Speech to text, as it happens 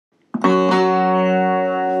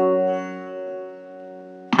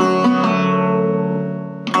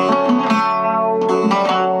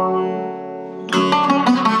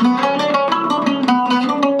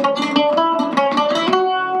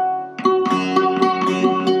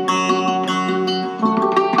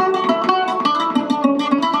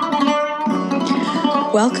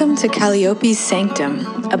Welcome to Calliope's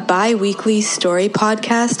Sanctum, a bi-weekly story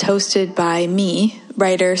podcast hosted by me,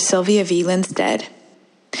 writer Sylvia V. Linstead.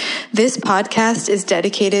 This podcast is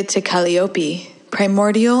dedicated to Calliope,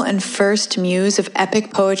 primordial and first muse of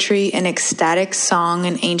epic poetry and ecstatic song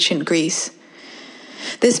in ancient Greece.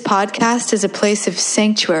 This podcast is a place of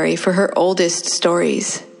sanctuary for her oldest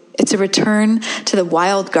stories. It's a return to the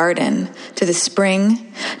wild garden, to the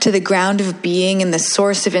spring, to the ground of being and the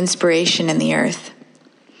source of inspiration in the earth.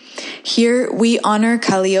 Here we honor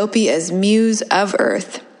Calliope as muse of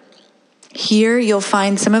earth. Here you'll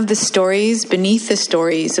find some of the stories beneath the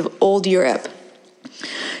stories of old Europe.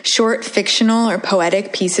 Short fictional or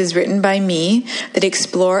poetic pieces written by me that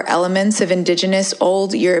explore elements of indigenous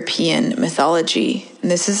old European mythology. And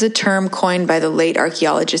this is a term coined by the late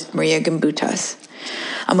archaeologist Maria Gimbutas,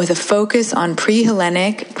 with a focus on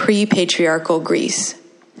pre-Hellenic, pre-patriarchal Greece.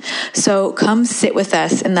 So come sit with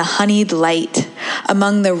us in the honeyed light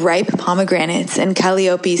among the ripe pomegranates in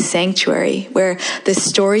Calliope's sanctuary, where the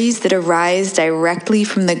stories that arise directly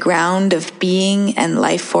from the ground of being and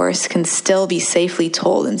life force can still be safely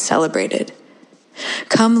told and celebrated.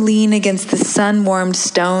 Come lean against the sun-warmed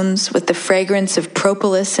stones with the fragrance of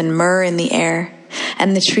propolis and myrrh in the air,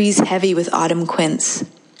 and the trees heavy with autumn quince.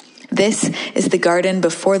 This is the garden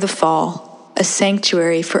before the fall, a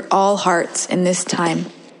sanctuary for all hearts in this time.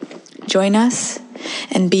 Join us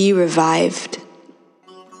and be revived.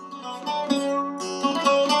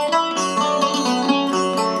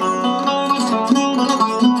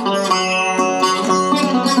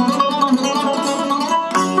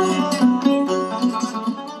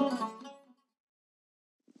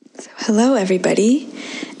 Hello, everybody,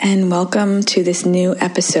 and welcome to this new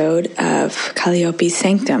episode of Calliope's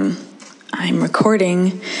Sanctum. I'm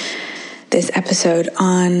recording this episode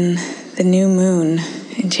on the new moon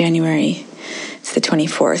in January. It's the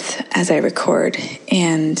 24th as I record,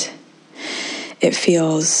 and it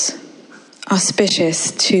feels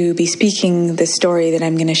auspicious to be speaking the story that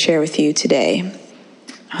I'm going to share with you today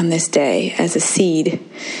on this day as a seed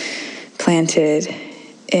planted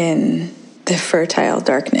in the fertile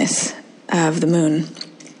darkness of the moon.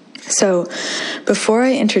 So before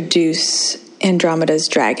I introduce Andromeda's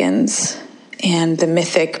dragons and the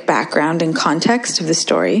mythic background and context of the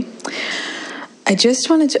story, I just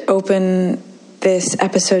wanted to open this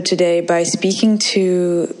episode today by speaking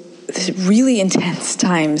to the really intense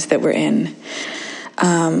times that we're in,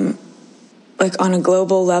 like on a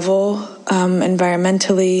global level,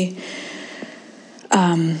 environmentally,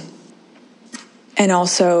 and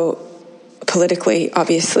also politically,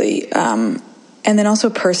 obviously, and then also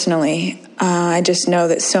personally. I just know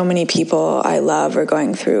that so many people I love are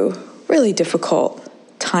going through really difficult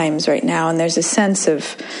times right now, and there's a sense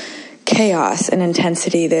of chaos and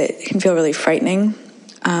intensity that can feel really frightening.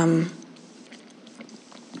 I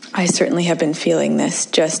certainly have been feeling this,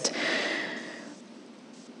 just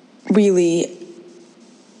really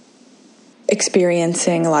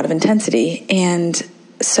experiencing a lot of intensity. And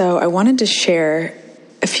so I wanted to share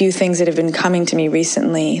a few things that have been coming to me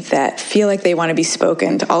recently that feel like they want to be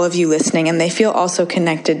spoken to all of you listening, and they feel also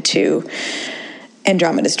connected to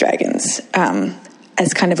Andromeda's dragons,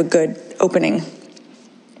 as kind of a good opening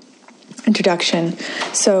introduction.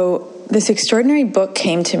 So this extraordinary book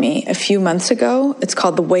came to me a few months ago. It's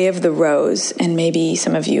called The Way of the Rose, and maybe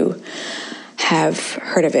some of you have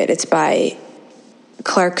heard of it. It's by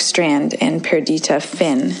Clark Strand and Perdita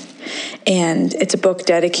Finn, and it's a book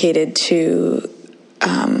dedicated to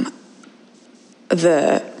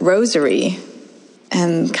the rosary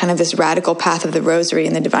and kind of this radical path of the rosary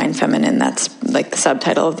and the divine feminine. That's like the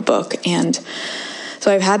subtitle of the book. And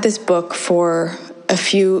so I've had this book for a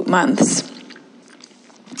few months,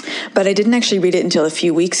 but I didn't actually read it until a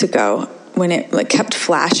few weeks ago when it kept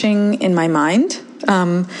flashing in my mind.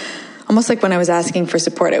 Almost like when I was asking for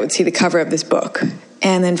support, I would see the cover of this book.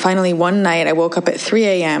 And then finally one night I woke up at 3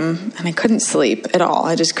 a.m. and I couldn't sleep at all.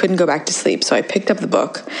 I just couldn't go back to sleep. So I picked up the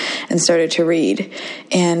book and started to read,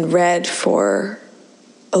 and read for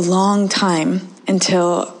a long time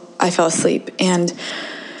until I fell asleep. And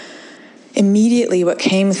immediately what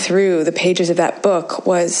came through the pages of that book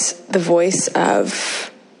was the voice of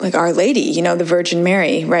Our Lady, the Virgin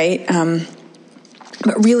Mary, right?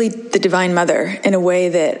 But really the Divine Mother, in a way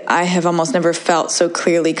that I have almost never felt so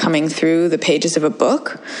clearly coming through the pages of a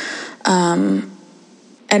book, and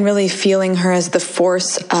really feeling her as the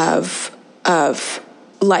force of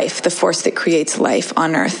life, the force that creates life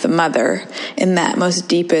on earth, the mother, in that most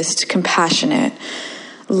deepest, compassionate,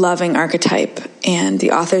 loving archetype. And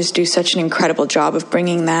the authors do such an incredible job of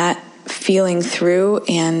bringing that feeling through,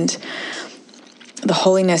 and the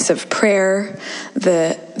holiness of prayer,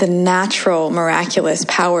 the natural, miraculous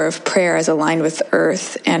power of prayer as aligned with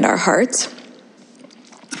earth and our hearts.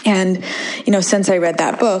 And, since I read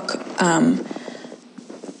that book,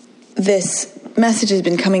 this message has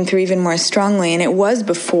been coming through even more strongly, and it was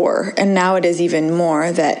before, and now it is even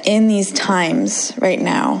more, that in these times right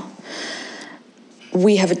now,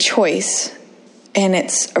 we have a choice, and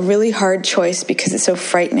it's a really hard choice because it's so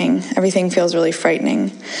frightening. Everything feels really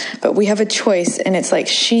frightening, but we have a choice, and it's like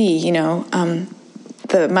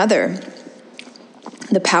the mother,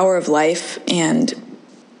 the power of life and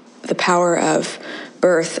the power of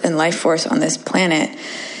birth and life force on this planet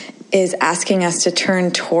is asking us to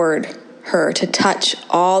turn toward her, to touch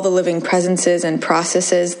all the living presences and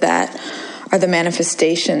processes that are the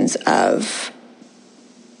manifestations of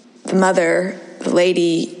the mother, the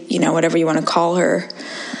lady, whatever you want to call her,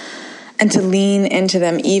 and to lean into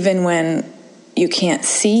them even when you can't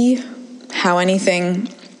see how anything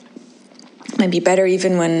might be better,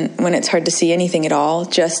 even when it's hard to see anything at all,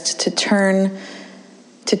 just to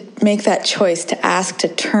make that choice, to ask to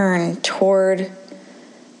turn toward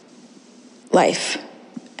life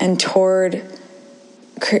and toward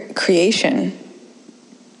creation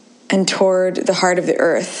and toward the heart of the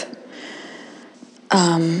earth,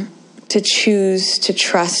 to choose to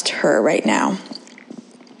trust her right now.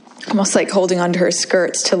 Almost like holding onto her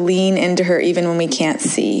skirts, to lean into her even when we can't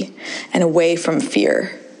see, and away from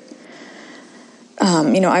fear.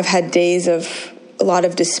 I've had days of a lot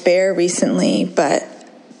of despair recently, but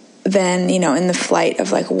then, in the flight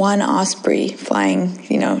of like one osprey flying,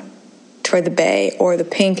 toward the bay, or the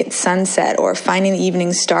pink at sunset, or finding the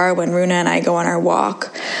evening star when Runa and I go on our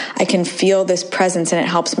walk, I can feel this presence, and it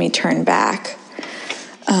helps me turn back.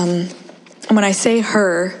 And when I say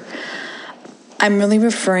her, I'm really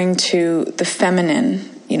referring to the feminine,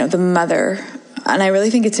 the mother. And I really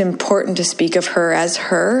think it's important to speak of her as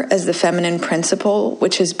the feminine principle,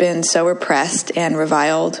 which has been so repressed and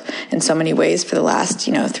reviled in so many ways for the last,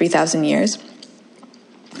 3,000 years.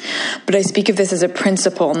 But I speak of this as a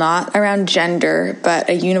principle, not around gender, but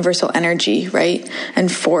a universal energy, right?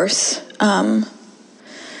 And force.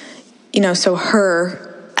 So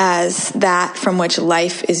her as that from which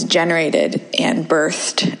life is generated and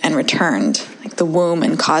birthed and returned, like the womb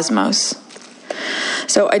and cosmos.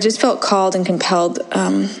 So I just felt called and compelled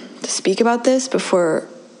to speak about this before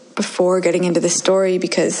getting into the story,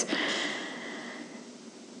 because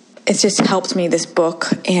it's just helped me, this book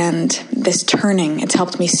and this turning. It's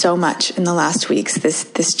helped me so much in the last weeks,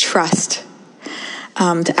 this trust,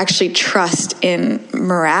 to actually trust in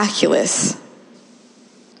miraculous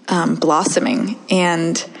blossoming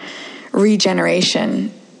and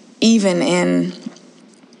regeneration, even in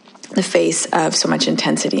the face of so much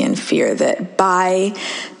intensity and fear, that by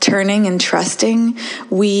turning and trusting,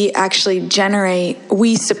 we actually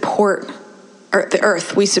we support the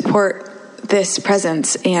earth, we support this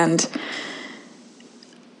presence, and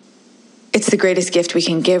it's the greatest gift we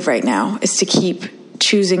can give right now, is to keep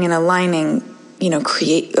choosing and aligning,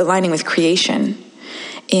 aligning with creation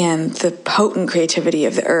and the potent creativity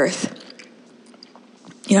of the earth.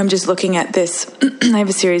 I'm just looking at this. I have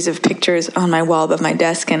a series of pictures on my wall above my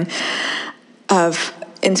desk and of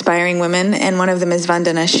inspiring women, and one of them is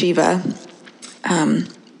Vandana Shiva. And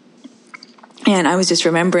I was just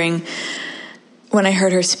remembering when I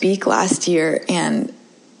heard her speak last year, and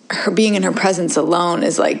her being in her presence alone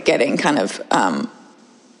is like getting kind of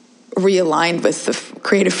realigned with the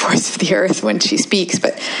creative force of the earth when she speaks.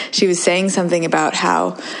 But she was saying something about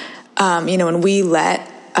how, when we let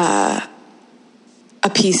a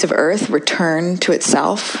piece of earth return to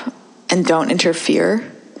itself and don't interfere,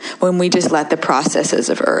 when we just let the processes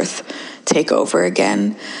of earth take over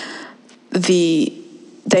again, the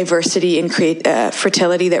diversity and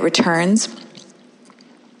fertility that returns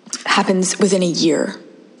happens within a year.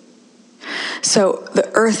 So the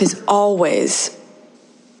earth is always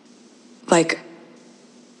like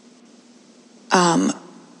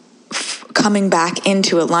coming back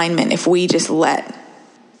into alignment if we just let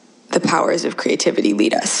the powers of creativity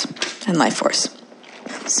lead us and life force.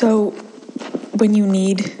 So when you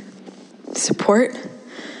need support,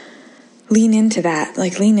 lean into that,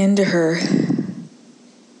 lean into her,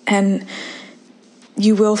 and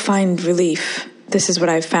you will find relief. This is what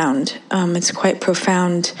I've found. It's quite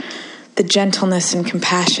profound, the gentleness and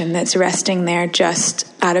compassion that's resting there just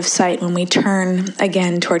out of sight when we turn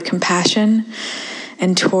again toward compassion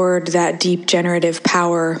and toward that deep generative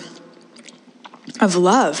power of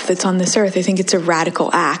love that's on this earth. I think it's a radical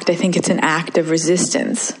act. I think it's an act of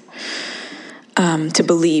resistance to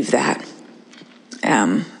believe that.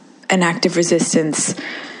 An act of resistance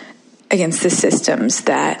against the systems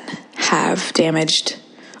that have damaged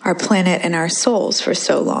our planet and our souls for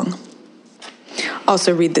so long.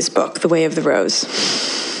 Also read this book, The Way of the Rose.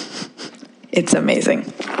 It's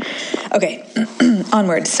amazing. Okay,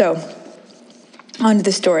 onward. So, on to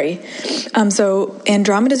the story. So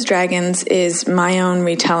Andromeda's Dragons is my own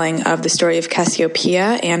retelling of the story of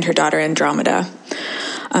Cassiopeia and her daughter Andromeda.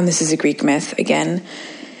 This is a Greek myth again.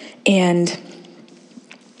 And,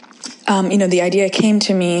 the idea came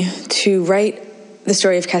to me to write the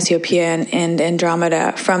story of Cassiopeia and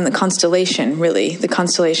Andromeda from the constellation, really, the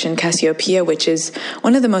constellation Cassiopeia, which is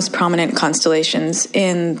one of the most prominent constellations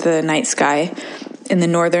in the night sky, in the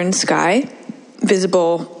northern sky,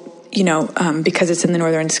 visible because it's in the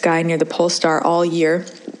northern sky near the pole star all year.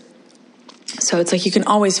 So it's like you can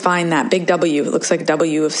always find that big W. It looks like a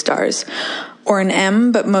W of stars. Or an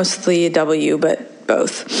M, but mostly a W, but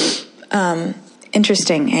both.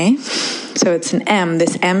 Interesting, eh? So it's an M.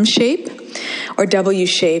 This M shape or W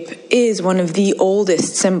shape is one of the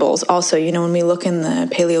oldest symbols. Also, when we look in the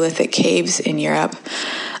Paleolithic caves in Europe,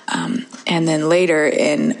 and then later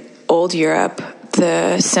in Old Europe,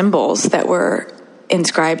 the symbols that were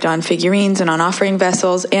inscribed on figurines and on offering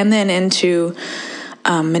vessels, and then into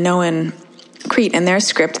Minoan Crete and their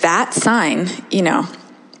script, that sign,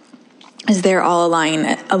 is there all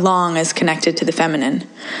along as connected to the feminine.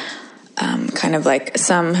 Kind of like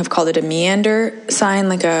some have called it a meander sign,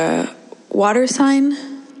 like a water sign.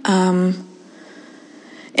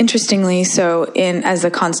 Interestingly, so as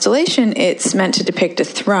a constellation, it's meant to depict a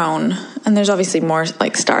throne, and there's obviously more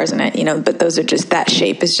like stars in it, but those are just, that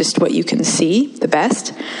shape is just what you can see the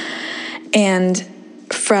best. And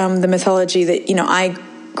from the mythology that, I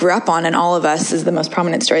grew up on, and all of us, is the most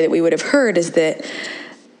prominent story that we would have heard, is that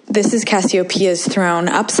this is Cassiopeia's throne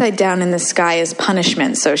upside down in the sky as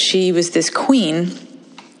punishment. So she was this queen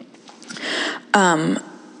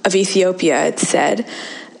of Ethiopia, it's said,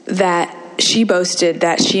 that she boasted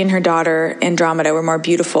that she and her daughter Andromeda were more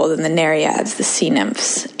beautiful than the Nereids, the sea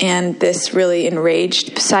nymphs. And this really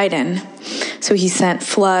enraged Poseidon. So he sent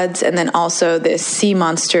floods and then also this sea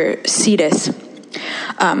monster, Cetus,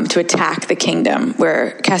 to attack the kingdom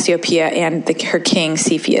where Cassiopeia and her king,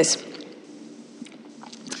 Cepheus,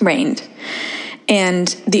 reigned. And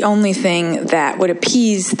the only thing that would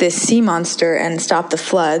appease this sea monster and stop the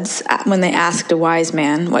floods, when they asked a wise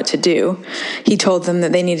man what to do, he told them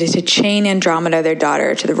that they needed to chain Andromeda, their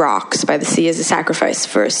daughter, to the rocks by the sea as a sacrifice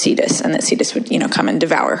for Cetus, and that Cetus would, come and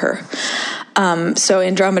devour her. So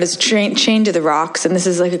Andromeda's chained to the rocks, and this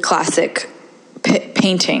is like a classic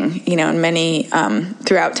painting, in many,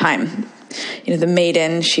 throughout time. The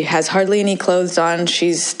maiden, she has hardly any clothes on,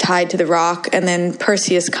 she's tied to the rock, and then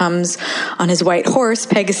Perseus comes on his white horse,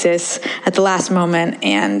 Pegasus, at the last moment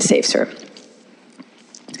and saves her.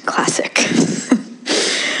 Classic.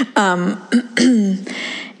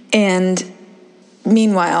 And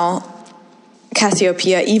meanwhile,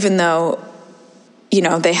 Cassiopeia, even though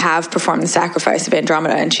they have performed the sacrifice of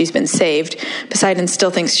Andromeda and she's been saved, Poseidon still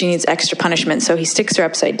thinks she needs extra punishment, so he sticks her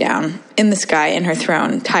upside down in the sky in her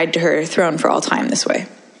throne, tied to her throne for all time this way.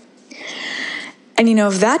 And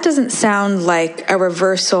if that doesn't sound like a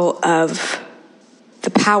reversal of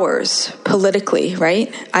the powers politically,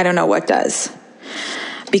 right? I don't know what does.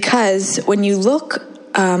 Because when you look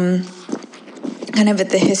kind of at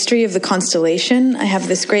the history of the constellation, I have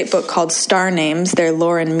this great book called Star Names, Their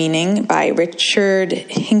Lore and Meaning by Richard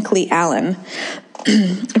Hinckley Allen,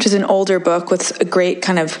 which is an older book with a great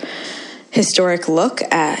kind of historic look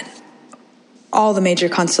at all the major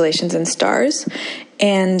constellations and stars.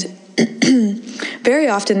 And very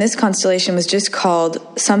often this constellation was just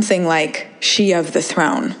called something like She of the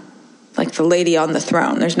Throne, like the lady on the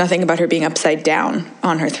throne. There's nothing about her being upside down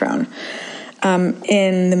on her throne.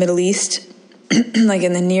 In the Middle East, like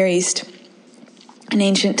in the Near East, in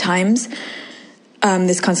ancient times,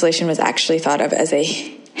 this constellation was actually thought of as a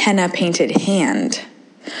henna-painted hand,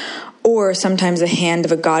 or sometimes a hand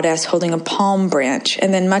of a goddess holding a palm branch.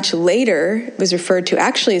 And then much later, it was referred to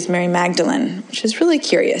actually as Mary Magdalene, which is really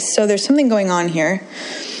curious. So there's something going on here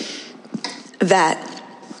that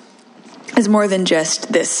is more than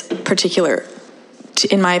just this particular,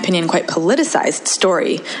 in my opinion, quite politicized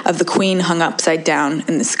story of the queen hung upside down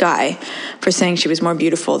in the sky for saying she was more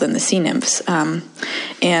beautiful than the sea nymphs.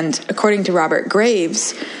 And according to Robert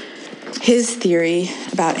Graves, his theory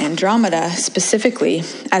about Andromeda specifically,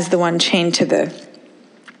 as the one chained to the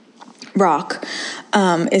rock,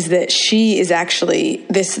 is that she is actually,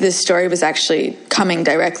 this story was actually coming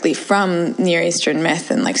directly from Near Eastern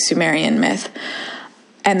myth and like Sumerian myth,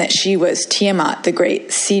 and that she was Tiamat, the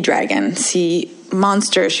great sea dragon, sea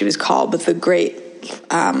monster she was called, with the great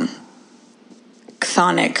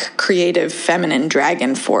chthonic, creative, feminine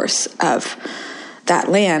dragon force of that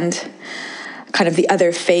land, kind of the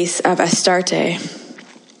other face of Astarte.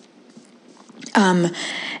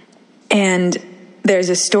 And there's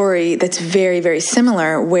a story that's very, very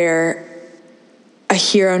similar where a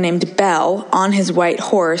hero named Bel, on his white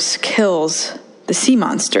horse, kills the sea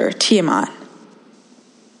monster, Tiamat.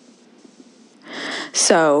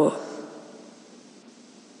 So,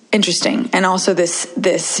 interesting. And also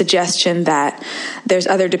this suggestion that there's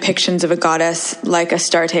other depictions of a goddess like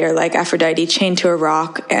Astarte or like Aphrodite chained to a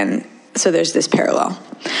rock, and so there's this parallel.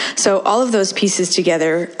 So all of those pieces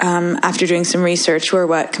together, after doing some research, were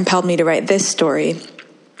what compelled me to write this story,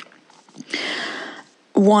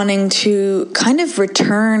 wanting to kind of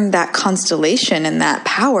return that constellation and that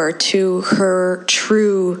power to her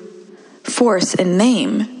true force and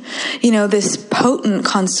name. You know, this potent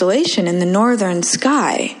constellation in the northern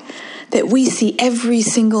sky that we see every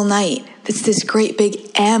single night. It's this great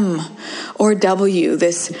big M or W,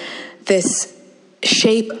 this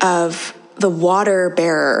shape of the water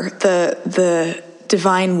bearer, the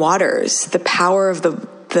divine waters, the power of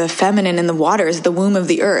the feminine in the waters, the womb of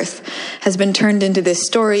the earth, has been turned into this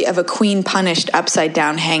story of a queen punished upside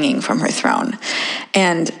down hanging from her throne.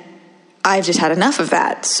 And I've just had enough of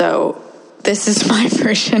that. So this is my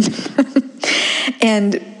version.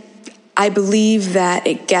 And I believe that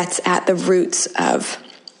it gets at the roots of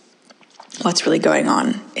what's really going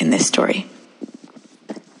on in this story.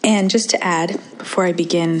 And just to add, before I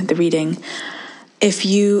begin the reading, if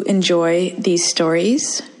you enjoy these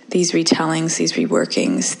stories, these retellings, these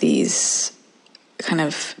reworkings, these kind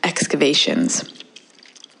of excavations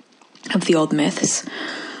of the old myths,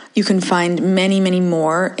 you can find many, many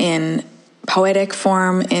more in poetic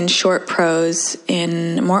form, in short prose,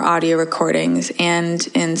 in more audio recordings, and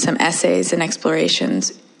in some essays and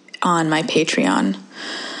explorations on my Patreon,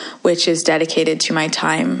 which is dedicated to my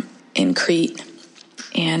time in Crete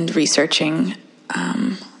and researching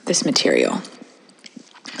this material.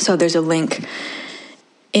 So there's a link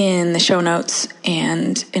in the show notes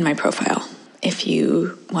and in my profile if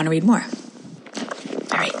you want to read more.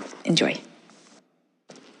 All right, enjoy.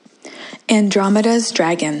 Andromeda's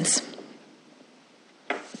Dragons.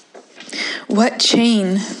 What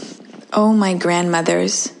chain, oh my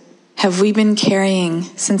grandmothers, have we been carrying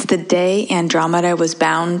since the day Andromeda was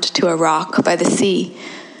bound to a rock by the sea?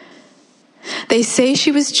 They say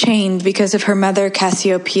she was chained because of her mother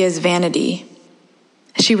Cassiopeia's vanity.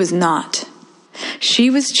 She was not. She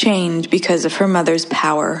was chained because of her mother's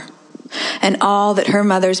power, and all that her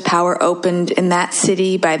mother's power opened in that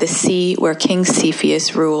city by the sea where King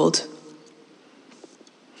Cepheus ruled.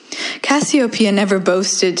 Cassiopeia never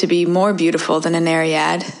boasted to be more beautiful than a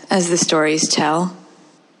Nereid, as the stories tell.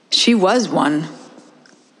 She was one.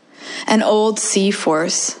 An old sea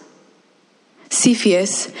force.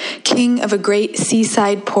 Cepheus, king of a great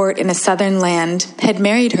seaside port in a southern land, had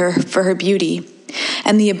married her for her beauty,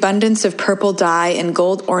 and the abundance of purple dye and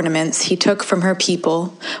gold ornaments he took from her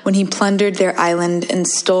people when he plundered their island and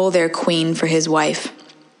stole their queen for his wife.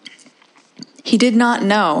 He did not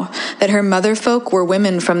know that her motherfolk were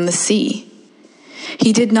women from the sea.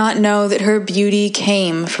 He did not know that her beauty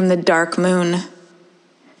came from the dark moon.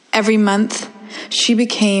 Every month, she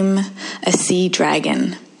became a sea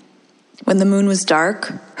dragon. When the moon was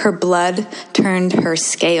dark, her blood turned her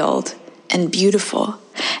scaled and beautiful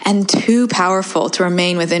and too powerful to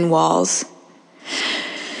remain within walls.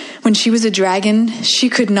 When she was a dragon, she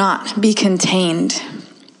could not be contained.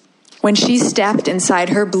 When she stepped inside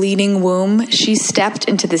her bleeding womb, she stepped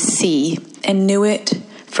into the sea and knew it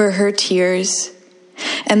for her tears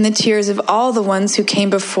and the tears of all the ones who came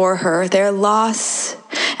before her, their loss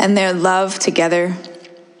and their love together.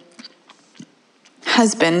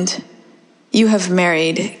 Husband, you have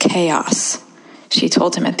married chaos, she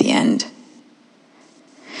told him at the end.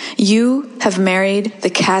 You have married the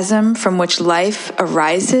chasm from which life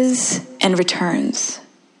arises and returns.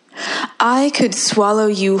 I could swallow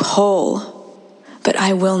you whole, but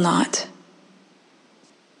I will not.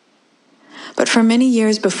 But for many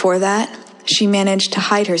years before that, she managed to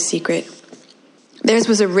hide her secret. Theirs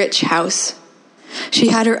was a rich house. She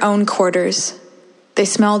had her own quarters. They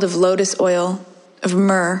smelled of lotus oil, of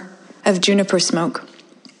myrrh, of juniper smoke.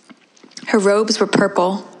 Her robes were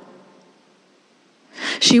purple.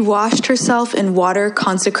 She washed herself in water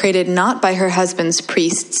consecrated not by her husband's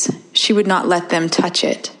priests. She would not let them touch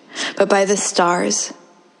it, but by the stars,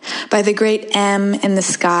 by the great M in the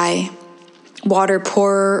sky, water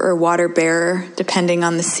pourer or water bearer, depending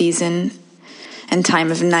on the season and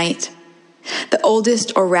time of night, the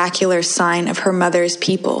oldest oracular sign of her mother's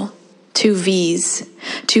people, 2 V's,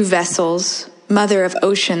 2 vessels, mother of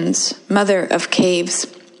oceans, mother of caves.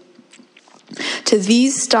 To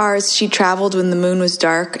these stars she traveled when the moon was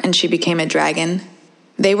dark and she became a dragon.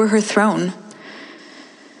 They were her throne.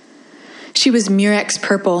 She was murex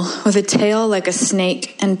purple, with a tail like a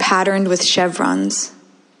snake and patterned with chevrons.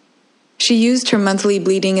 She used her monthly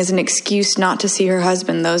bleeding as an excuse not to see her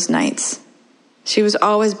husband those nights. She was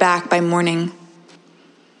always back by morning.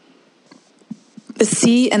 The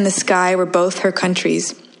sea and the sky were both her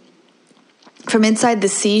countries. From inside the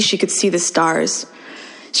sea, she could see the stars.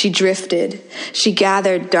 She drifted. She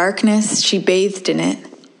gathered darkness. She bathed in it.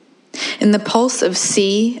 In the pulse of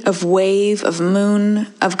sea, of wave, of moon,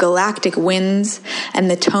 of galactic winds, and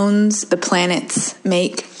the tones the planets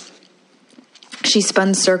make, she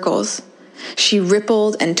spun circles. She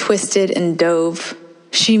rippled and twisted and dove.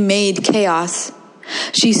 She made chaos.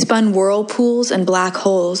 She spun whirlpools and black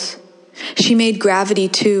holes. She made gravity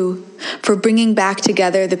too, for bringing back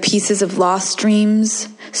together the pieces of lost dreams,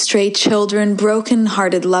 stray children,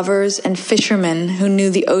 broken-hearted lovers, and fishermen who knew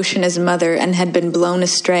the ocean as mother and had been blown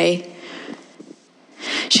astray.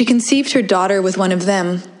 She conceived her daughter with one of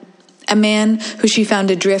them, a man who she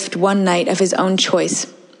found adrift one night of his own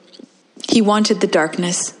choice. He wanted the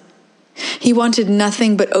darkness. He wanted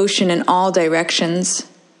nothing but ocean in all directions.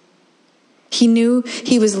 He knew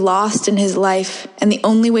he was lost in his life, and the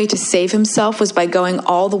only way to save himself was by going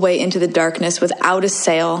all the way into the darkness without a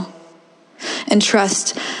sail, and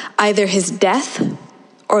trust either his death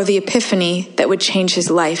or the epiphany that would change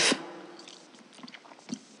his life.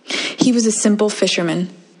 He was a simple fisherman.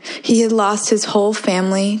 He had lost his whole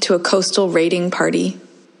family to a coastal raiding party: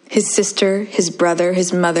 his sister, his brother,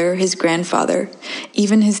 his mother, his grandfather,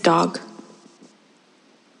 even his dog.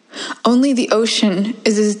 "Only the ocean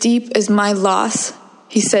is as deep as my loss,"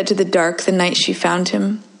 he said to the dark the night she found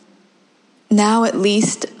him. "Now at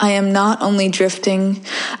least I am not only drifting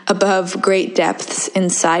above great depths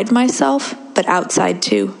inside myself, but outside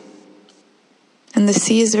too. And the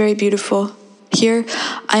sea is very beautiful. Here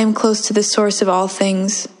I am close to the source of all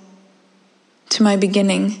things, to my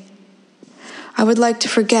beginning. I would like to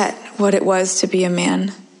forget what it was to be a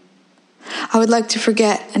man. I would like to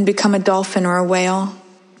forget and become a dolphin or a whale.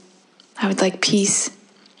 I would like peace."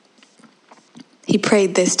 He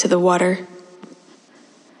prayed this to the water.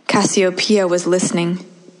 Cassiopeia was listening.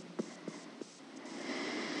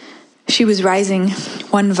 She was rising,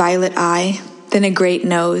 one violet eye, then a great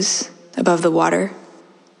nose above the water.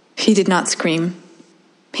 He did not scream.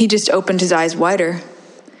 He just opened his eyes wider.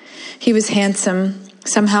 He was handsome,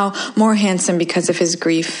 somehow more handsome because of his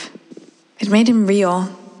grief. It made him real.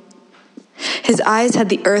 His eyes had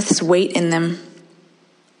the earth's weight in them.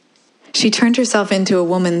 She turned herself into a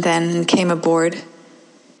woman then and came aboard.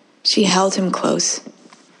 She held him close.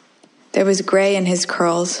 There was gray in his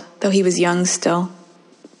curls, though he was young still.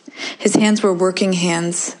 His hands were working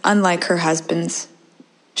hands, unlike her husband's.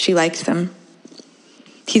 She liked them.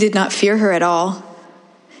 He did not fear her at all.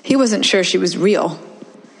 He wasn't sure she was real.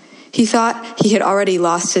 He thought he had already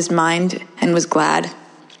lost his mind and was glad.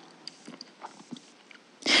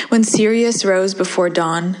 When Sirius rose before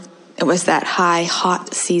dawn, it was that high,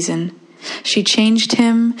 hot season, she changed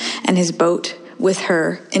him and his boat with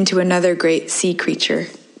her into another great sea creature.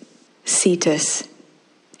 Cetus,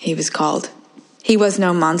 he was called. He was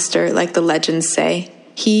no monster, like the legends say.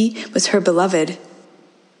 He was her beloved.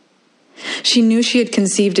 She knew she had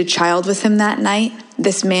conceived a child with him that night,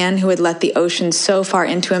 this man who had let the ocean so far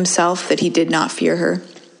into himself that he did not fear her.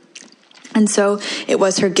 And so it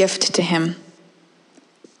was her gift to him.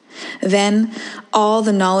 Then all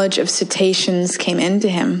the knowledge of cetaceans came into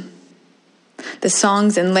him, the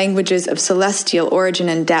songs and languages of celestial origin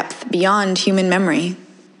and depth beyond human memory.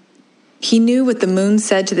 He knew what the moon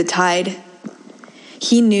said to the tide.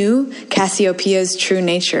 He knew Cassiopeia's true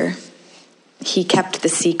nature. He kept the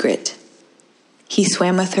secret. He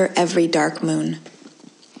swam with her every dark moon.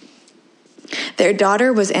 Their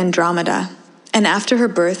daughter was Andromeda, and after her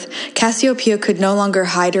birth, Cassiopeia could no longer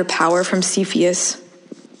hide her power from Cepheus.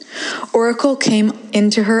 Oracle came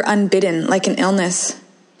into her unbidden, like an illness.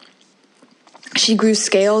 She grew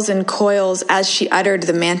scales and coils as she uttered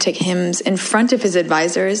the mantic hymns in front of his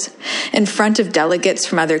advisors, in front of delegates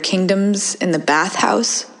from other kingdoms, in the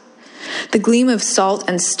bathhouse. The gleam of salt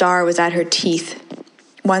and star was at her teeth.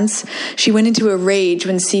 Once, she went into a rage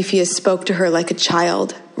when Cepheus spoke to her like a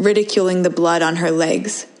child, ridiculing the blood on her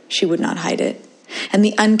legs. She would not hide it. And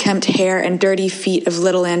the unkempt hair and dirty feet of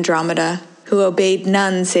little Andromeda, who obeyed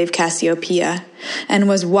none save Cassiopeia, and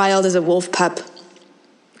was wild as a wolf pup.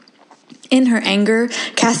 In her anger,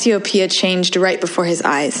 Cassiopeia changed right before his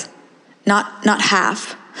eyes. Not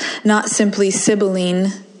half, not simply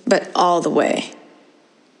Sibylline, but all the way.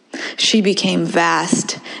 She became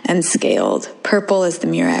vast and scaled, purple as the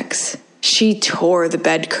murex. She tore the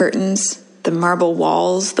bed curtains, the marble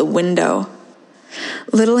walls, the window.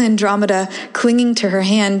 Little Andromeda, clinging to her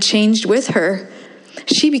hand, changed with her.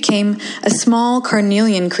 She became a small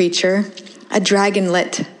carnelian creature, a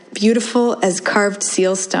dragonlet, beautiful as carved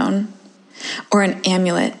sealstone, or an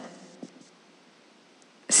amulet.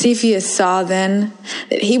 Cepheus saw then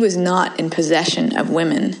that he was not in possession of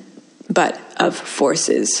women, but of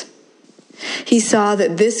forces. He saw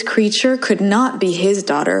that this creature could not be his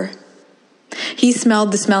daughter. He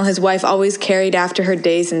smelled the smell his wife always carried after her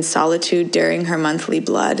days in solitude during her monthly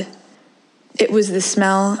blood. It was the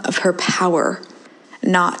smell of her power,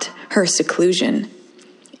 not her seclusion.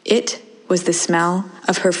 It was the smell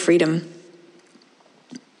of her freedom.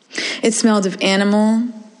 It smelled of animal,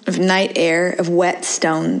 of night air, of wet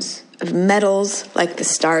stones, of metals like the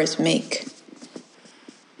stars make.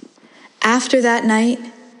 After that night,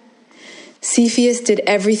 Cepheus did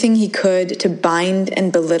everything he could to bind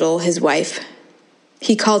and belittle his wife.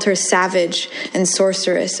 He called her savage and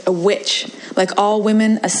sorceress, a witch, like all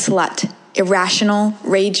women, a slut, irrational,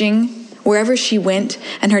 raging. Wherever she went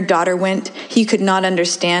and her daughter went, he could not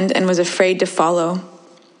understand and was afraid to follow.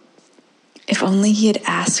 If only he had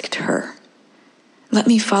asked her, "Let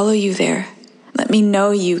me follow you there. Let me know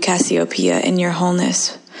you, Cassiopeia, in your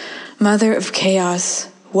wholeness, mother of chaos,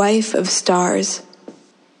 wife of stars."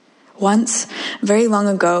 Once, very long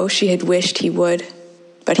ago, she had wished he would,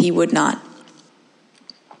 but he would not.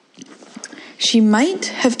 She might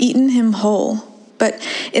have eaten him whole, but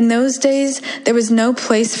in those days there was no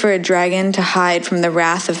place for a dragon to hide from the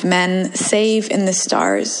wrath of men save in the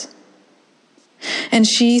stars. And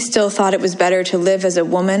she still thought it was better to live as a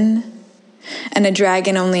woman and a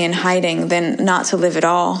dragon only in hiding than not to live at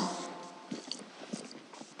all.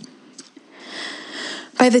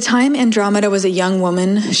 By the time Andromeda was a young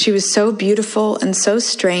woman, she was so beautiful and so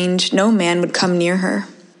strange no man would come near her.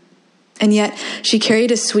 And yet she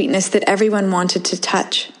carried a sweetness that everyone wanted to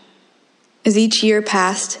touch. As each year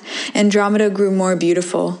passed, Andromeda grew more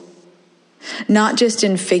beautiful, not just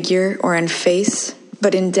in figure or in face,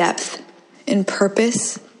 but in depth, in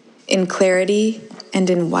purpose, in clarity,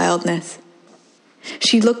 and in wildness.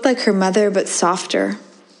 She looked like her mother, but softer.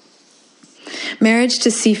 Marriage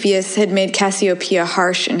to Cepheus had made Cassiopeia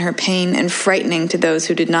harsh in her pain and frightening to those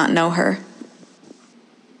who did not know her.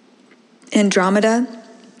 Andromeda,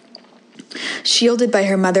 shielded by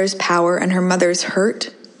her mother's power and her mother's hurt,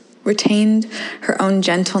 retained her own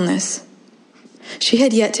gentleness. She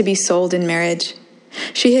had yet to be sold in marriage.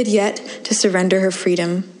 She had yet to surrender her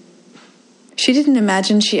freedom. She didn't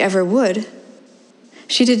imagine she ever would.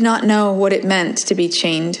 She did not know what it meant to be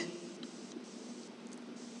chained.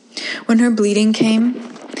 When her bleeding came,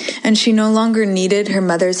 and she no longer needed her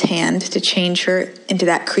mother's hand to change her into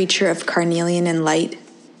that creature of carnelian and light,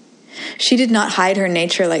 she did not hide her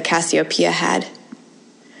nature like Cassiopeia had.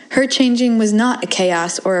 Her changing was not a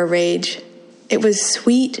chaos or a rage. It was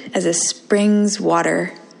sweet as a spring's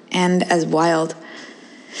water and as wild.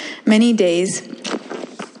 Many days,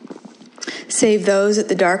 save those at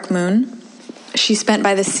the dark moon, she spent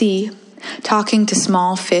by the sea, talking to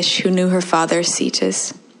small fish who knew her father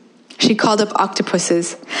Cetus. She called up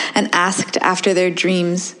octopuses and asked after their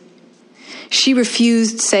dreams. She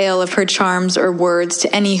refused sale of her charms or words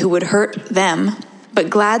to any who would hurt them, but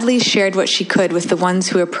gladly shared what she could with the ones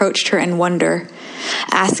who approached her in wonder,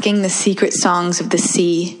 asking the secret songs of the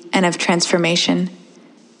sea and of transformation.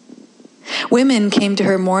 Women came to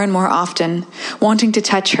her more and more often, wanting to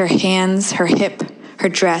touch her hands, her hip, her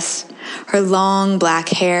dress, her long black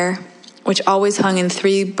hair, which always hung in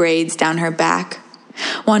 3 braids down her back,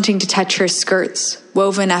 wanting to touch her skirts,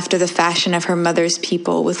 woven after the fashion of her mother's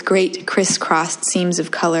people with great crisscrossed seams of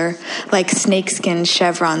color, like snakeskin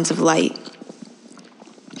chevrons of light.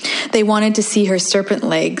 They wanted to see her serpent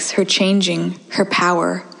legs, her changing, her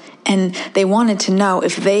power, and they wanted to know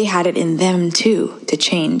if they had it in them too to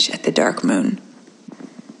change at the dark moon.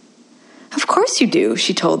 "Of course you do,"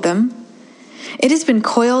 she told them. "It has been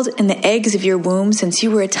coiled in the eggs of your womb since you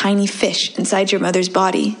were a tiny fish inside your mother's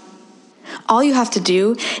body. All you have to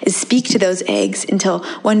do is speak to those eggs until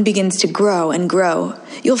one begins to grow and grow.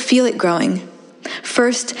 You'll feel it growing.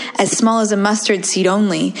 First, as small as a mustard seed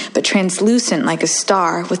only, but translucent like a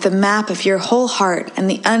star, with the map of your whole heart and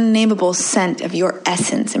the unnameable scent of your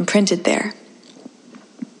essence imprinted there.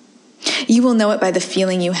 You will know it by the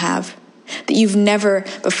feeling you have, that you've never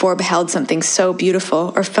before beheld something so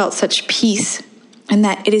beautiful or felt such peace, and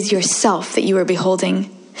that it is yourself that you are beholding,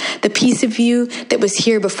 the piece of you that was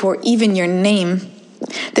here before even your name,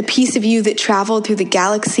 The piece of you that traveled through the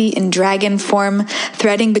galaxy in dragon form,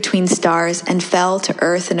 threading between stars, and fell to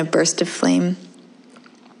earth in a burst of flame.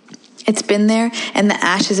 It's been there in the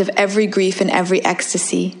ashes of every grief and every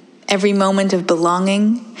ecstasy, every moment of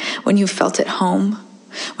belonging, when you've felt at home,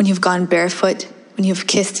 when you've gone barefoot, when you've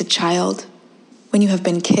kissed a child, when you have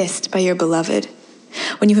been kissed by your beloved,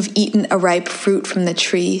 when you have eaten a ripe fruit from the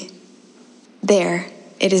tree. There,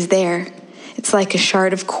 it is there. It's like a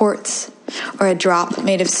shard of quartz or a drop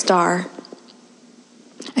made of star.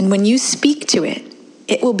 And when you speak to it,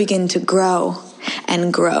 it will begin to grow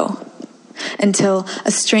and grow until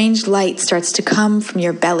a strange light starts to come from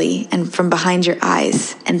your belly and from behind your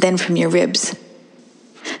eyes and then from your ribs.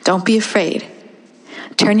 Don't be afraid.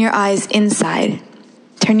 Turn your eyes inside.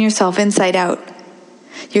 Turn yourself inside out.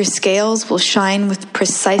 Your scales will shine with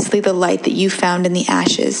precisely the light that you found in the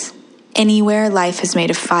ashes, anywhere life has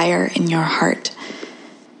made a fire in your heart.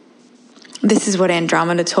 This is what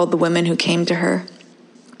Andromeda told the women who came to her.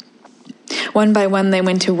 One by one they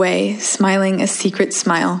went away, smiling a secret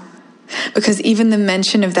smile, because even the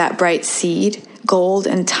mention of that bright seed, gold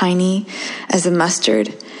and tiny as a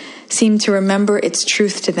mustard, seemed to remember its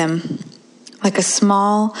truth to them, like a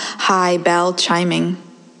small, high bell chiming,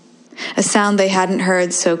 a sound they hadn't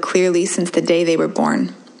heard so clearly since the day they were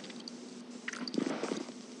born.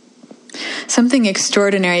 Something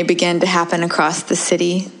extraordinary began to happen across the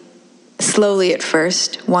city. Slowly at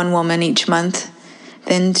first, 1 woman each month,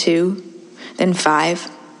 then 2, then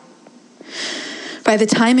 5. By the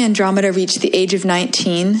time Andromeda reached the age of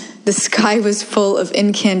 19, the sky was full of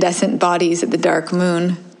incandescent bodies at the dark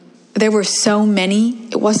moon. There were so many,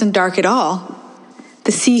 it wasn't dark at all.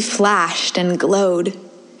 The sea flashed and glowed.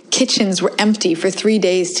 Kitchens were empty for 3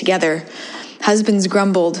 days together. Husbands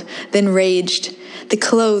grumbled, then raged. The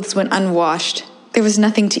clothes went unwashed. There was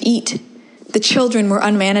nothing to eat. The children were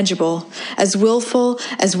unmanageable, as willful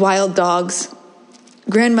as wild dogs.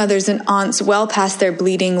 Grandmothers and aunts, well past their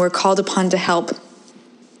bleeding, were called upon to help.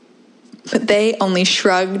 But they only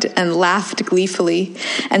shrugged and laughed gleefully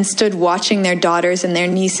and stood watching their daughters and their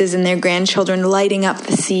nieces and their grandchildren lighting up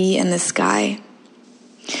the sea and the sky.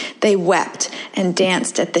 They wept and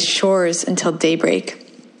danced at the shores until daybreak.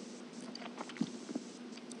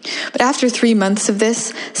 But after 3 months of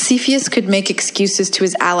this, Cepheus could make excuses to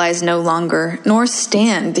his allies no longer, nor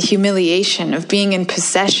stand the humiliation of being in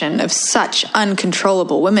possession of such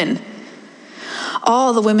uncontrollable women.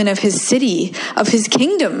 All the women of his city, of his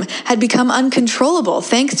kingdom, had become uncontrollable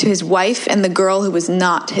thanks to his wife and the girl who was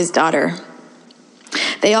not his daughter.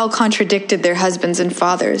 They all contradicted their husbands and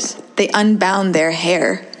fathers. They unbound their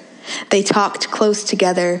hair. They talked close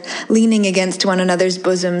together, leaning against one another's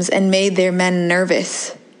bosoms, and made their men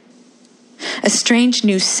nervous. A strange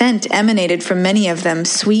new scent emanated from many of them,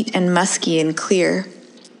 sweet and musky and clear.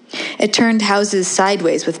 It turned houses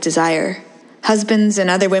sideways with desire. Husbands and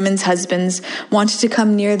other women's husbands wanted to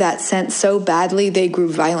come near that scent so badly they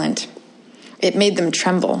grew violent. It made them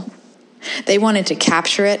tremble. They wanted to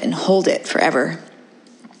capture it and hold it forever.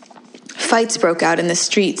 Fights broke out in the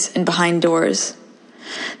streets and behind doors.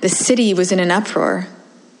 The city was in an uproar.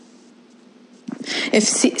 If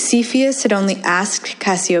Cepheus had only asked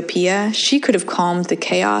Cassiopeia, she could have calmed the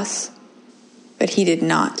chaos, but he did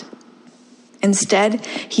not. Instead,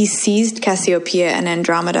 he seized Cassiopeia and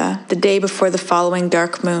Andromeda the day before the following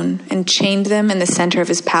dark moon and chained them in the center of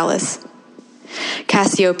his palace.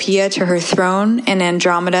 Cassiopeia to her throne and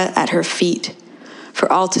Andromeda at her feet,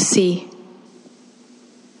 for all to see.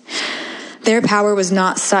 Their power was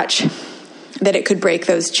not such that it could break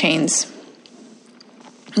those chains.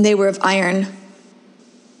 They were of iron.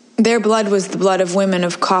 Their blood was the blood of women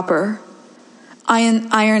of copper.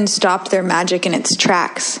 Iron stopped their magic in its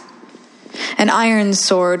tracks. An iron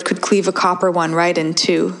sword could cleave a copper one right in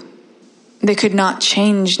two. They could not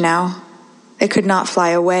change now. They could not fly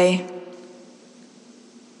away.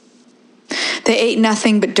 They ate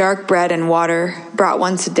nothing but dark bread and water, brought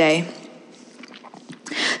once a day.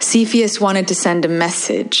 Cepheus wanted to send a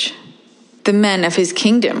message. The men of his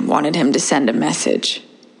kingdom wanted him to send a message.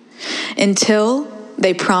 Until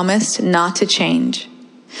they promised not to change,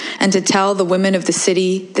 and to tell the women of the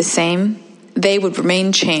city the same, they would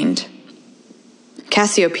remain chained.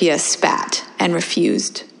 Cassiopeia spat and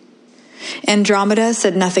refused. Andromeda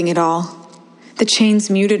said nothing at all. The chains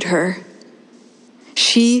muted her.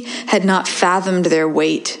 She had not fathomed their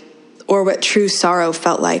weight or what true sorrow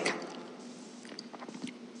felt like.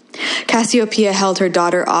 Cassiopeia held her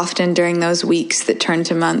daughter often during those weeks that turned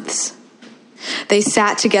to months. They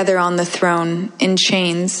sat together on the throne in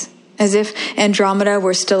chains, as if Andromeda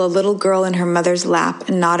were still a little girl in her mother's lap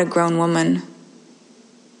and not a grown woman.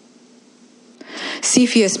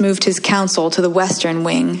 Cepheus moved his council to the western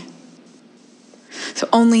wing. So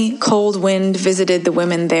only cold wind visited the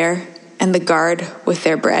women there, and the guard with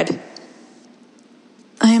their bread.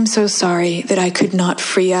 "I am so sorry that I could not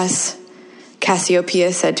free us,"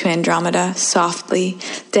 Cassiopeia said to Andromeda softly,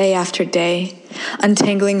 day after day,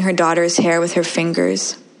 untangling her daughter's hair with her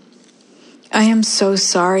fingers. "I am so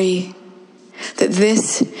sorry that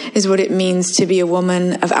this is what it means to be a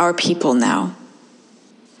woman of our people now.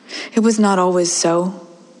 It was not always so.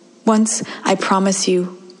 Once, I promise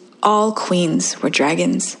you, all queens were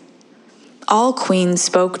dragons. All queens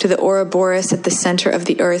spoke to the Ouroboros at the center of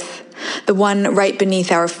the earth, the one right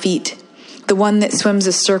beneath our feet, the one that swims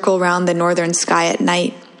a circle round the northern sky at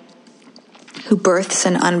night, who births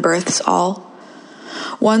and unbirths all.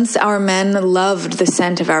 Once our men loved the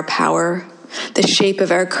scent of our power, the shape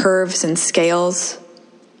of our curves and scales.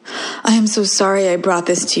 I am so sorry I brought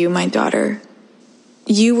this to you, my daughter.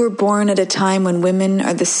 You were born at a time when women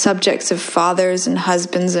are the subjects of fathers and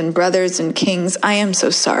husbands and brothers and kings. I am so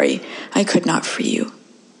sorry I could not free you.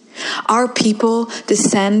 Our people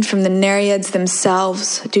descend from the Nereids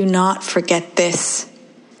themselves. Do not forget this.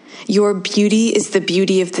 Your beauty is the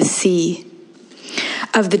beauty of the sea,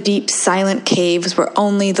 of the deep, silent caves where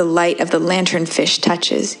only the light of the lanternfish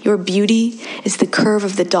touches. Your beauty is the curve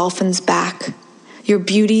of the dolphin's back. Your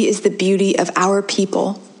beauty is the beauty of our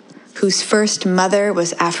people, whose first mother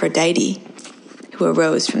was Aphrodite, who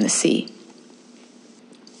arose from the sea."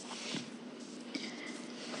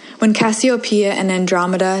 When Cassiopeia and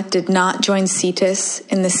Andromeda did not join Cetus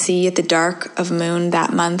in the sea at the dark of moon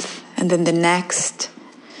that month, and then the next,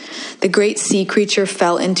 the great sea creature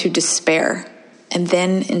fell into despair, and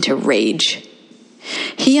then into rage.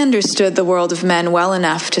 He understood the world of men well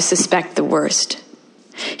enough to suspect the worst.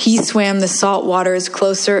 He swam the salt waters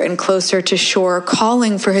closer and closer to shore,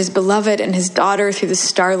 calling for his beloved and his daughter through the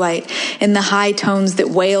starlight in the high tones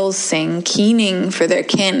that whales sing, keening for their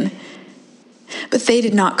kin. But they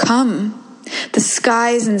did not come. The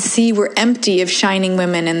skies and sea were empty of shining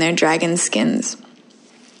women in their dragon skins.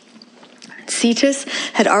 Cetus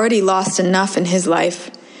had already lost enough in his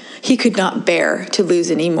life. He could not bear to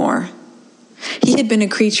lose any more. He had been a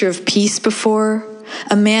creature of peace before,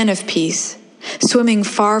 a man of peace, swimming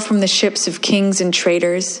far from the ships of kings and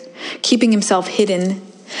traders, keeping himself hidden,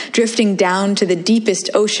 drifting down to the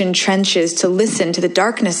deepest ocean trenches to listen to the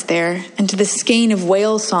darkness there and to the skein of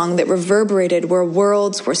whale song that reverberated where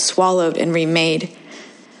worlds were swallowed and remade.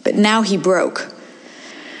 But now he broke.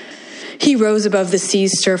 He rose above the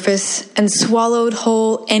sea's surface and swallowed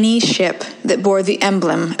whole any ship that bore the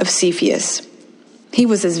emblem of Cepheus. He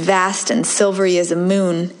was as vast and silvery as a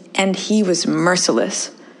moon, and he was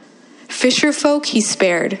merciless. Fisher folk he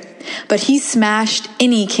spared, but he smashed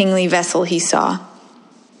any kingly vessel he saw.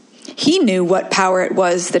 He knew what power it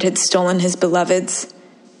was that had stolen his beloveds.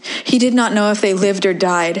 He did not know if they lived or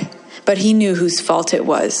died, but he knew whose fault it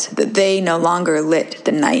was that they no longer lit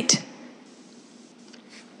the night.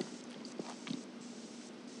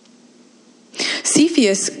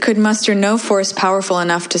 Cepheus could muster no force powerful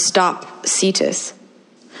enough to stop Cetus.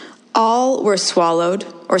 All were swallowed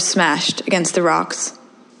or smashed against the rocks.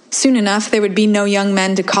 Soon enough, there would be no young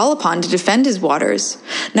men to call upon to defend his waters,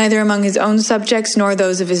 neither among his own subjects nor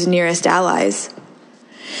those of his nearest allies.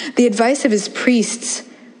 The advice of his priests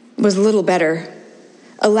was little better.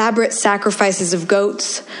 Elaborate sacrifices of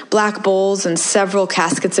goats, black bulls, and several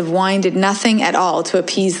caskets of wine did nothing at all to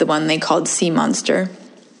appease the one they called sea monster.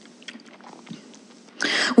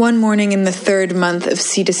 One morning in the 3rd month of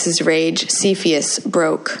Cetus's rage, Cepheus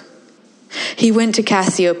broke. He went to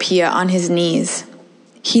Cassiopeia on his knees.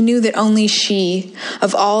 He knew that only she,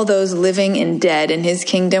 of all those living and dead in his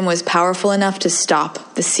kingdom, was powerful enough to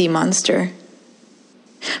stop the sea monster.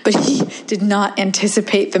 But he did not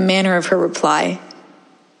anticipate the manner of her reply.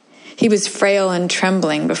 He was frail and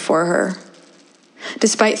trembling before her.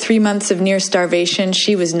 Despite 3 months of near starvation,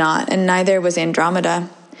 she was not, and neither was Andromeda.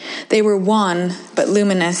 They were wan, but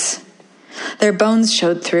luminous. Their bones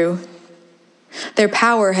showed through. Their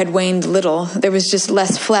power had waned little. There was just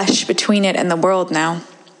less flesh between it and the world now.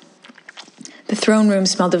 The throne room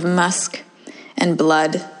smelled of musk and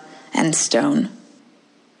blood and stone.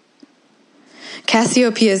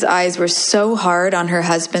 Cassiopeia's eyes were so hard on her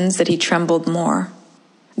husband's that he trembled more.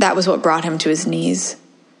 That was what brought him to his knees.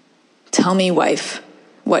 "Tell me, wife,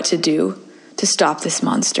 what to do to stop this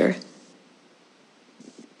monster."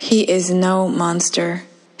 "He is no monster,"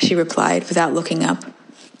 she replied without looking up.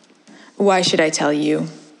 "Why should I tell you?"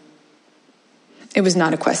 It was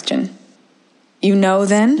not a question. "You know,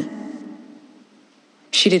 then?"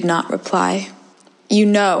 She did not reply. "You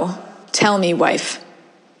know. Tell me, wife."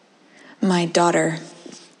 "My daughter,"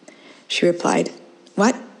 she replied.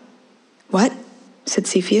 What? What? Said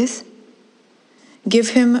Cepheus. Give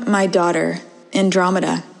him my daughter,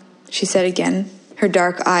 Andromeda, she said again, her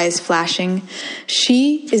dark eyes flashing.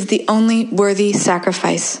 She is the only worthy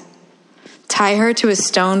sacrifice. Tie her to a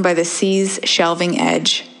stone by the sea's shelving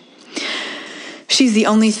edge. She's the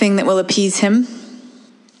only thing that will appease him.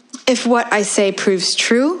 If what I say proves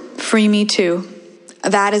true, free me too.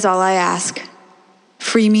 That is all I ask.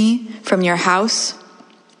 Free me from your house,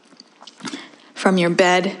 from your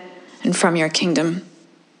bed, and from your kingdom.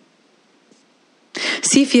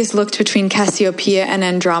 Cepheus looked between Cassiopeia and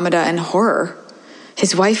Andromeda in horror.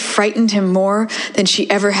 His wife frightened him more than she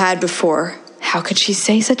ever had before. How could she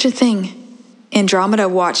say such a thing? Andromeda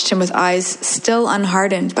watched him with eyes still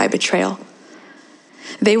unhardened by betrayal.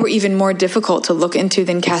 They were even more difficult to look into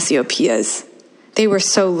than Cassiopeia's. They were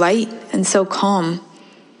so light and so calm.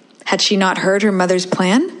 Had she not heard her mother's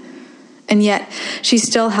plan? And yet she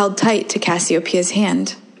still held tight to Cassiopeia's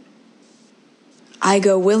hand. I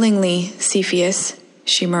go willingly, Cepheus,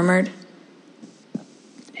 she murmured.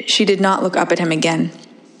 She did not look up at him again.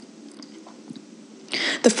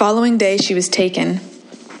 The following day she was taken,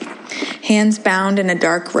 hands bound in a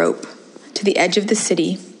dark rope, to the edge of the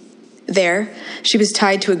city. There, she was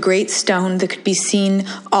tied to a great stone that could be seen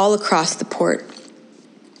all across the port.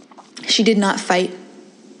 She did not fight.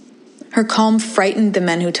 Her calm frightened the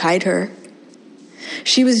men who tied her.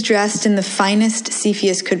 She was dressed in the finest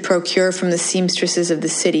Cepheus could procure from the seamstresses of the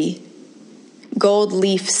city. Gold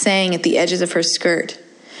leaf sang at the edges of her skirt,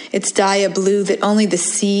 its dye a blue that only the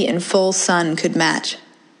sea and full sun could match.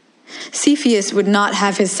 Cepheus would not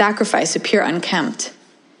have his sacrifice appear unkempt.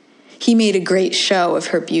 He made a great show of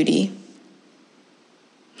her beauty.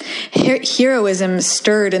 Heroism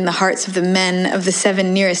stirred in the hearts of the men of the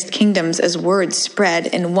 7 nearest kingdoms as word spread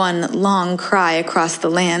in one long cry across the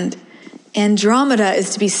land. Andromeda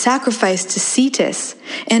is to be sacrificed to Cetus.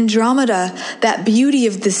 Andromeda, that beauty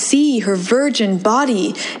of the sea, her virgin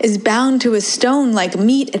body, is bound to a stone like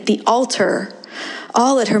meat at the altar,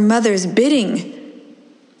 all at her mother's bidding.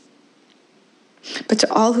 But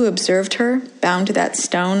to all who observed her, bound to that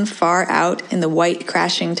stone far out in the white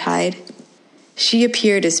crashing tide, she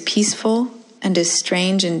appeared as peaceful and as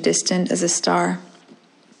strange and distant as a star.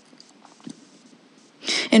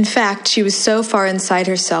 In fact, she was so far inside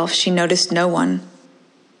herself she noticed no one.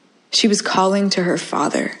 She was calling to her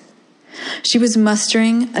father. She was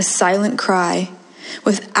mustering a silent cry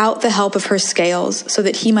without the help of her scales so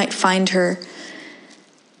that he might find her.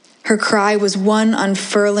 Her cry was one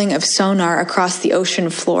unfurling of sonar across the ocean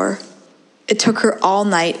floor. It took her all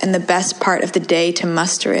night and the best part of the day to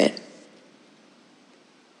muster it.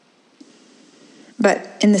 But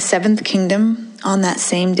in the 7th kingdom, on that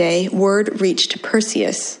same day, word reached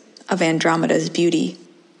Perseus of Andromeda's beauty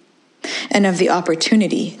and of the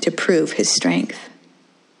opportunity to prove his strength.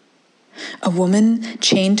 A woman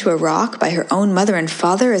chained to a rock by her own mother and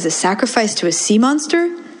father as a sacrifice to a sea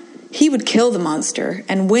monster? He would kill the monster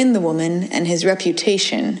and win the woman, and his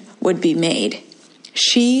reputation would be made.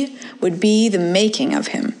 She would be the making of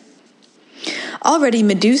him. Already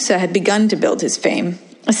Medusa had begun to build his fame.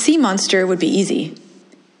 A sea monster would be easy.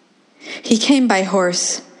 He came by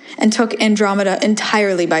horse and took Andromeda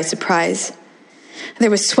entirely by surprise.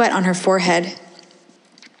 There was sweat on her forehead.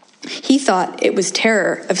 He thought it was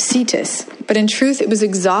terror of Cetus, but in truth it was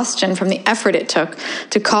exhaustion from the effort it took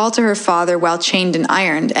to call to her father while chained and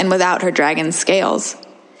ironed and without her dragon's scales.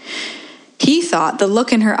 He thought the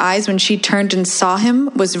look in her eyes when she turned and saw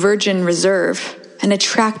him was virgin reserve, an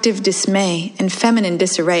attractive dismay and feminine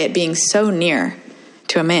disarray at being so near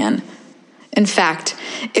to a man. In fact,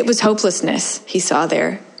 it was hopelessness he saw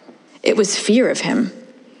there. It was fear of him.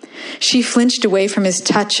 She flinched away from his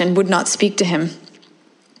touch and would not speak to him.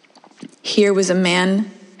 Here was a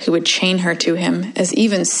man who would chain her to him, as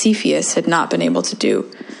even Cepheus had not been able to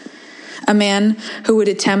do. A man who would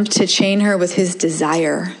attempt to chain her with his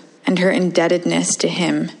desire and her indebtedness to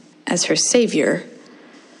him as her savior.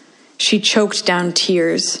 She choked down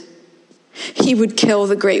tears. He would kill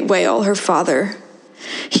the great whale, her father.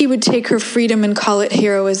 He would take her freedom and call it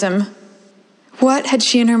heroism. What had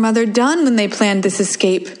she and her mother done when they planned this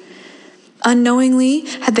escape? Unknowingly,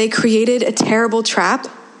 had they created a terrible trap?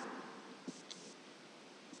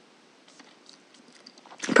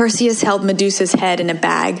 Perseus held Medusa's head in a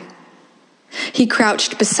bag. He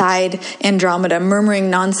crouched beside Andromeda, murmuring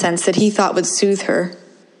nonsense that he thought would soothe her.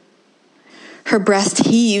 Her breast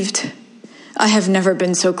heaved. I have never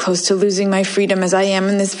been so close to losing my freedom as I am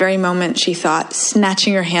in this very moment, she thought,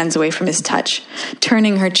 snatching her hands away from his touch,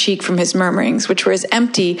 turning her cheek from his murmurings, which were as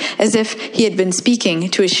empty as if he had been speaking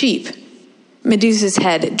to a sheep. Medusa's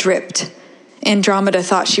head dripped. Andromeda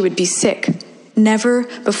thought she would be sick. Never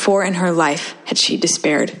before in her life had she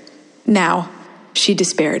despaired. Now she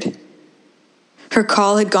despaired. Her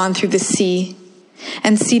call had gone through the sea,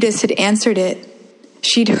 and Cetus had answered it.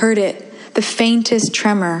 She'd heard it, the faintest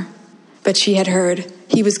tremor, but she had heard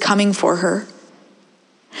he was coming for her.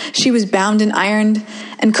 She was bound and ironed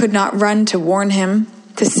and could not run to warn him,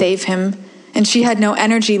 to save him, and she had no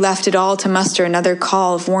energy left at all to muster another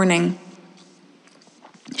call of warning.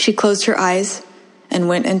 She closed her eyes and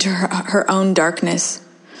went into her own darkness.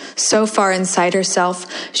 So far inside herself,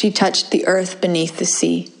 she touched the earth beneath the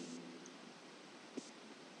sea.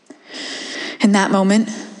 In that moment,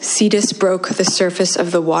 Cetus broke the surface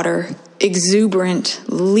of the water, exuberant,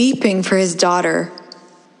 leaping for his daughter,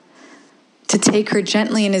 to take her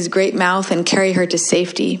gently in his great mouth and carry her to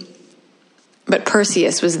safety. But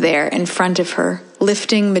Perseus was there in front of her,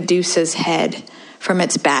 lifting Medusa's head from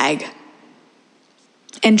its bag.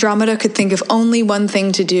 Andromeda could think of only one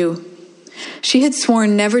thing to do. She had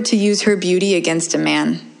sworn never to use her beauty against a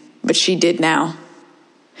man, but she did now.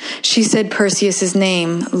 She said Perseus's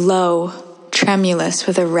name, low, tremulous,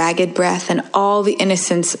 with a ragged breath and all the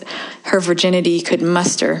innocence her virginity could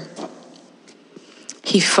muster.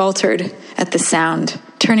 He faltered at the sound,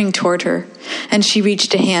 turning toward her, and she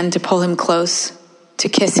reached a hand to pull him close, to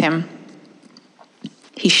kiss him.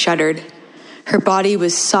 He shuddered. Her body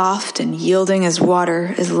was soft and yielding as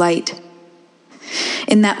water, as light.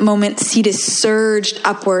 In that moment, Cetus surged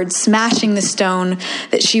upward, smashing the stone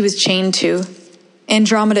that she was chained to.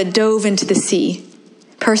 Andromeda dove into the sea.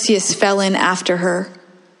 Perseus fell in after her.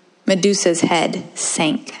 Medusa's head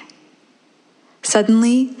sank.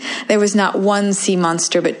 Suddenly, there was not one sea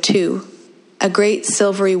monster, but two, a great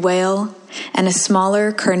silvery whale and a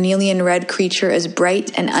smaller carnelian red creature as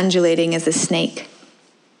bright and undulating as a snake.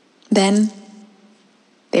 Then,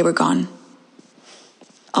 they were gone.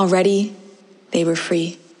 Already, they were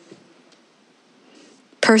free.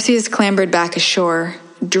 Perseus clambered back ashore,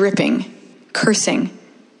 dripping, cursing.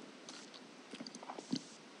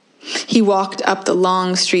 He walked up the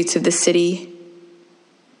long streets of the city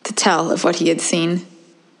to tell of what he had seen.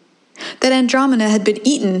 That Andromeda had been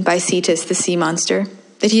eaten by Cetus, the sea monster,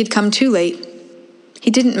 that he had come too late.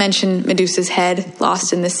 He didn't mention Medusa's head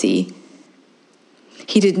lost in the sea.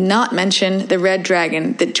 He did not mention the red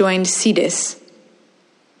dragon that joined Cetus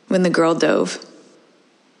when the girl dove.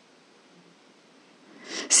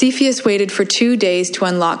 Cepheus waited for 2 days to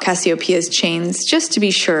unlock Cassiopeia's chains, just to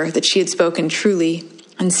be sure that she had spoken truly,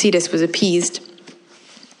 and Cetus was appeased.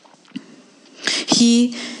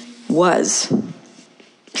 He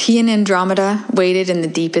and Andromeda waited in the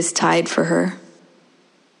deepest tide for her.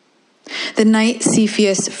 The night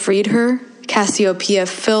Cepheus freed her, Cassiopeia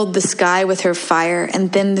filled the sky with her fire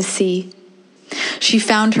and then the sea. She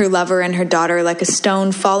found her lover and her daughter like a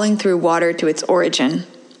stone falling through water to its origin.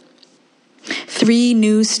 3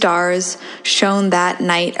 new stars shone that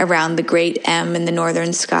night around the great M in the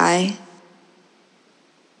northern sky.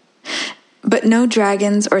 But no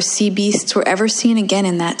dragons or sea beasts were ever seen again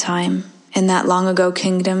in that time, in that long-ago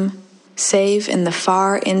kingdom, save in the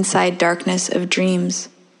far inside darkness of dreams.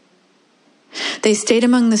 They stayed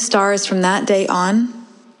among the stars from that day on,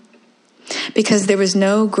 because there was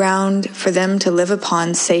no ground for them to live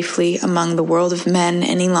upon safely among the world of men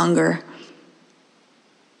any longer.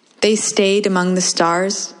 They stayed among the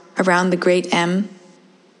stars around the great M,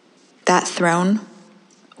 that throne,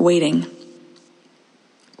 waiting.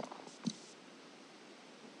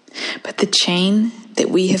 But the chain that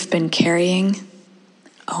we have been carrying,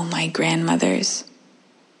 oh my grandmothers,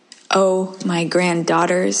 oh my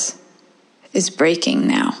granddaughters, is breaking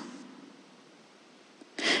now.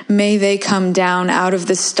 May they come down out of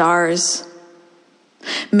the stars.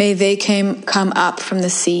 May they come up from the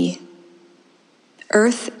sea.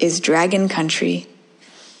 Earth is dragon country.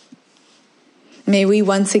 May we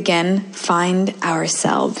once again find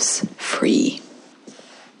ourselves free.